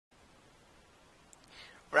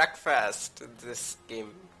Wreckfest. This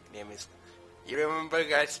game name is. You remember,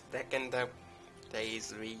 guys, back in the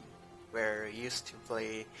days we were used to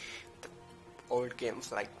play the old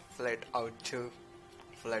games like Flatout 2,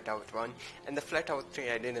 Flatout 1, and the Flatout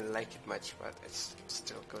 3. I didn't like it much, but it's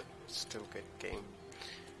still good. Still good game.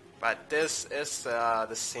 But this is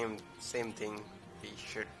the same thing. We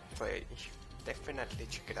should play. You should definitely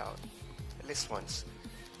check it out at least once.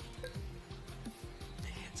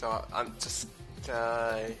 So I'm just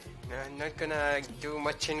not gonna do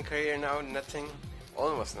much in career now. Nothing,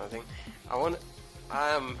 almost nothing.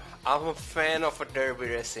 I'm a fan of a derby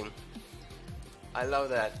racing. I love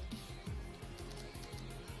that.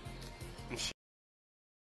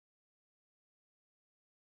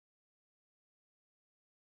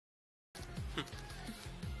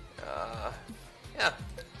 Yeah.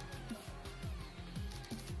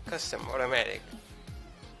 Custom automatic.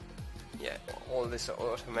 Yeah, all this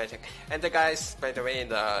automatic. And the guys, by the way,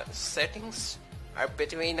 the settings are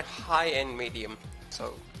between high and medium.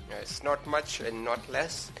 So it's not much and not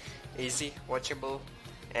less. Easy, watchable,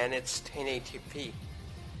 and it's 1080p.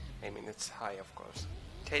 I mean, it's high, of course.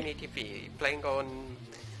 1080p, playing on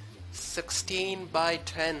 16 by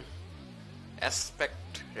 10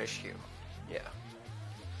 aspect ratio. Yeah.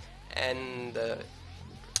 And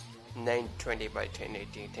 920 by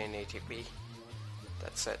 1080p.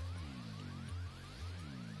 That's it.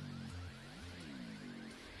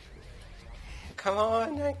 Come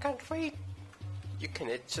on, I can't wait. You can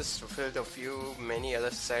just fulfill a few many other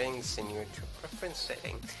settings in your preference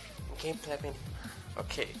setting. Gameplay menu.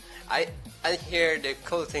 Okay, I hear the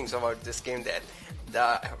cool things about this game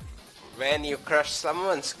that when you crush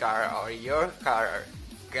someone's car or your car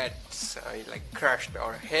gets like crushed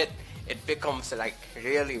or hit, it becomes like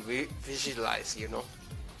really visualized, you know,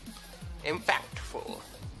 impactful.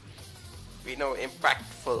 We know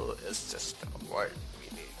impactful is just a word we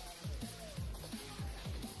need.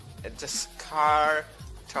 It just car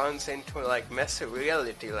turns into like massive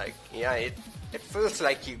reality. Like, yeah, it feels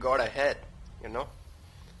like you got a hit, you know.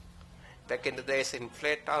 Back in the days in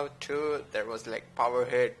Flatout 2, there was like power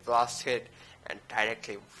hit, blast hit, and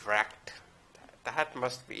directly wrecked. That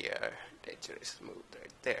must be a dangerous move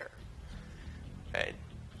right there. Right?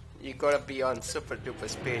 You gotta be on super duper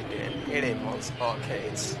speed and hit him also. Okay,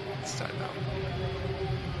 it's start now.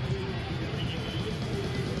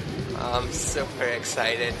 I'm super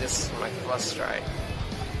excited. This is my first try.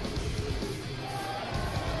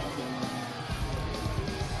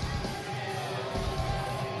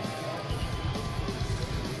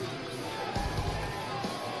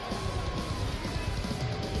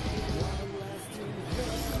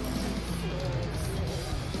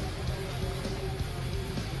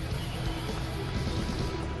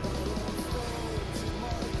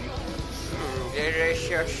 Gear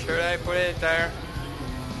ratio, should I put it there?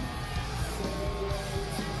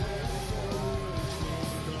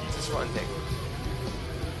 Just one thing.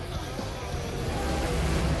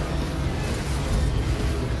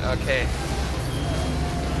 Okay.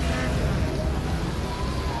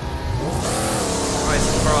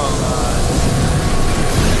 It's from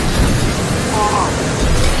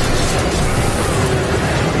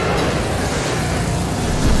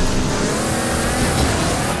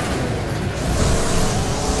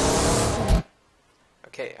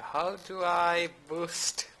Okay, how do I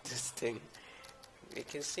boost this thing? You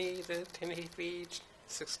can see the 1080p,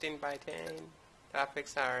 16 by 10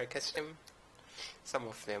 graphics are custom. Some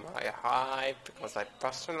of them are high because I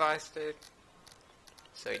personalized it,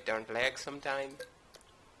 so it don't lag sometimes.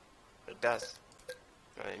 It does.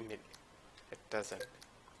 I mean, it doesn't.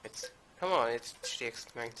 Come on, it's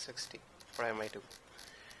GTX 960. What am I doing?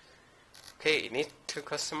 Okay, need to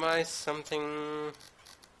customize something.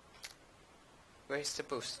 Where's the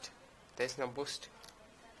boost? There's no boost.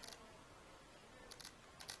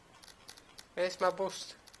 Where's my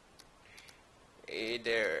boost?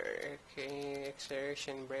 Either okay,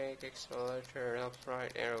 acceleration, brake, accelerator, left,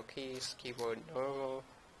 right, arrow keys, keyboard normal.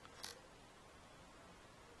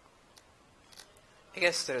 I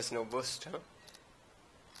guess there's no boost, huh?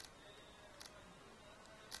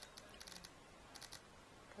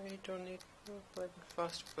 I don't need to play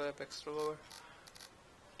fast, flip, extra lower.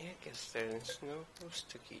 I guess there's no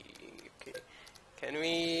boost key. Okay, can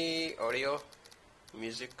we audio?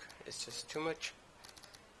 Music is just too much.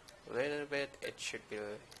 A little bit. It should be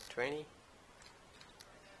 20.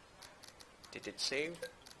 Did it save?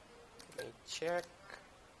 Let me check.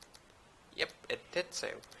 Yep, it did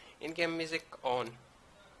save. In-game music on.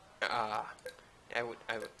 I would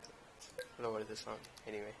lower this on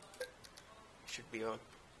anyway. It should be on.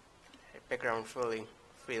 Background feeling.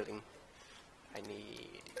 I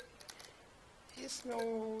need. There's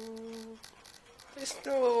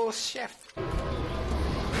no chef.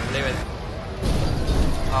 Leave it.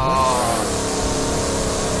 Oh.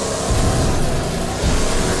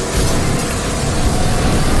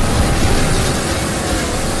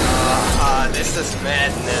 This is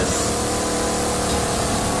madness.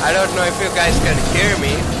 I don't know if you guys can hear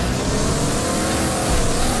me,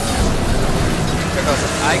 because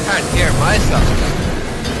I can't hear myself.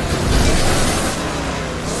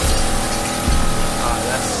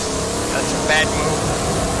 That's a bad move.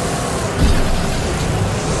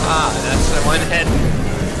 That's the one hit.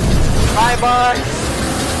 Bye-bye!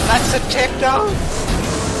 That's a takedown!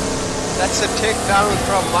 That's a takedown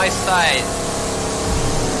from my side.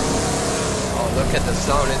 Oh, look at the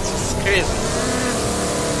zone, it's just crazy.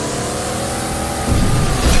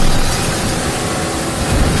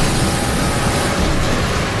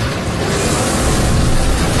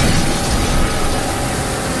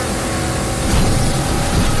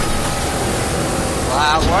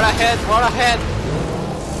 Wow, what a hit, what a hit!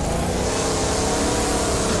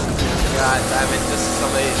 God damn it, this is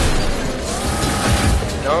amazing.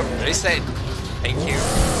 No, reset. Thank you.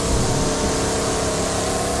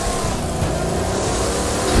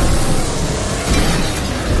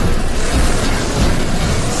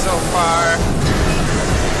 So far.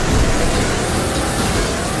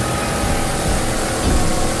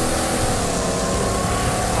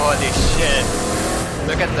 Holy shit.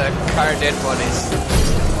 Look at the car dead bodies.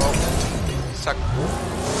 Oh, suck.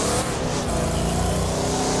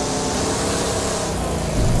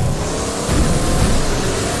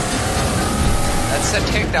 That's a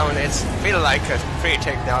takedown. It's feel like a free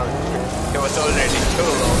takedown. It was already too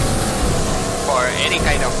low for any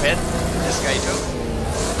kind of hit. This guy too.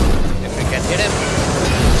 If we can hit him.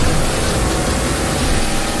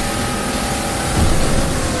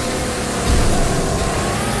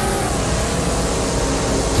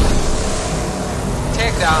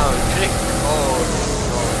 Takedown. Oh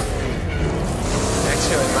no.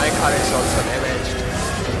 Actually my car is also damaged.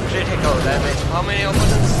 Critical damage. How many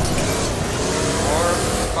opponents? 4,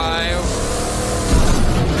 5.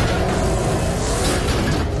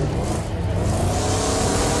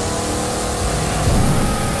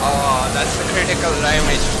 Oh, that's the critical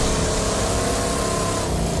damage.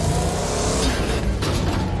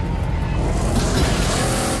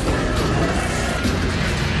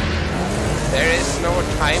 There is no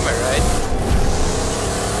timer, right?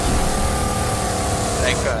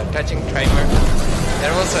 Like a touching timer.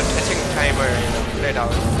 There was a touching timer in the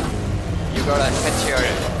flatout. You gotta catch your...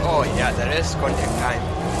 Oh yeah, there is contact time.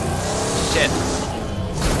 Shit.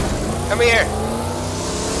 Come here.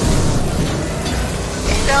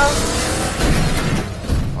 Take down.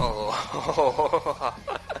 Oh.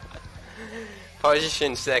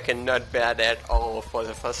 Position second, not bad at all for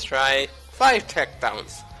the first try. 5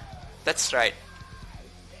 takedowns. That's right.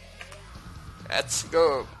 Let's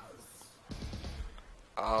go.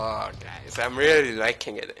 Oh guys, I'm really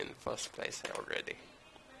liking it in first place already.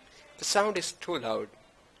 The sound is too loud.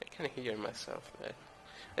 I can hear myself.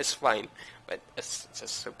 It's fine, but it's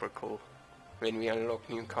just super cool. When we unlock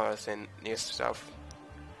new cars and new stuff,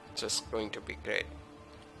 it's just going to be great.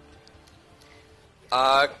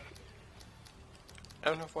 I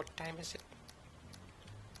don't know what time is it.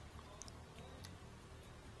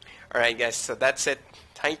 Alright guys, so that's it.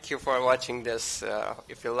 Thank you for watching this.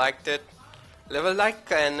 If you liked it, leave a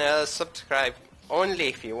like and subscribe only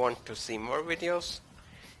if you want to see more videos.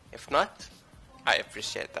 If not, I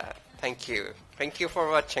appreciate that. Thank you. Thank you for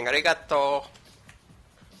watching. Arigato.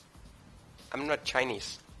 I'm not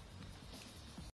Chinese.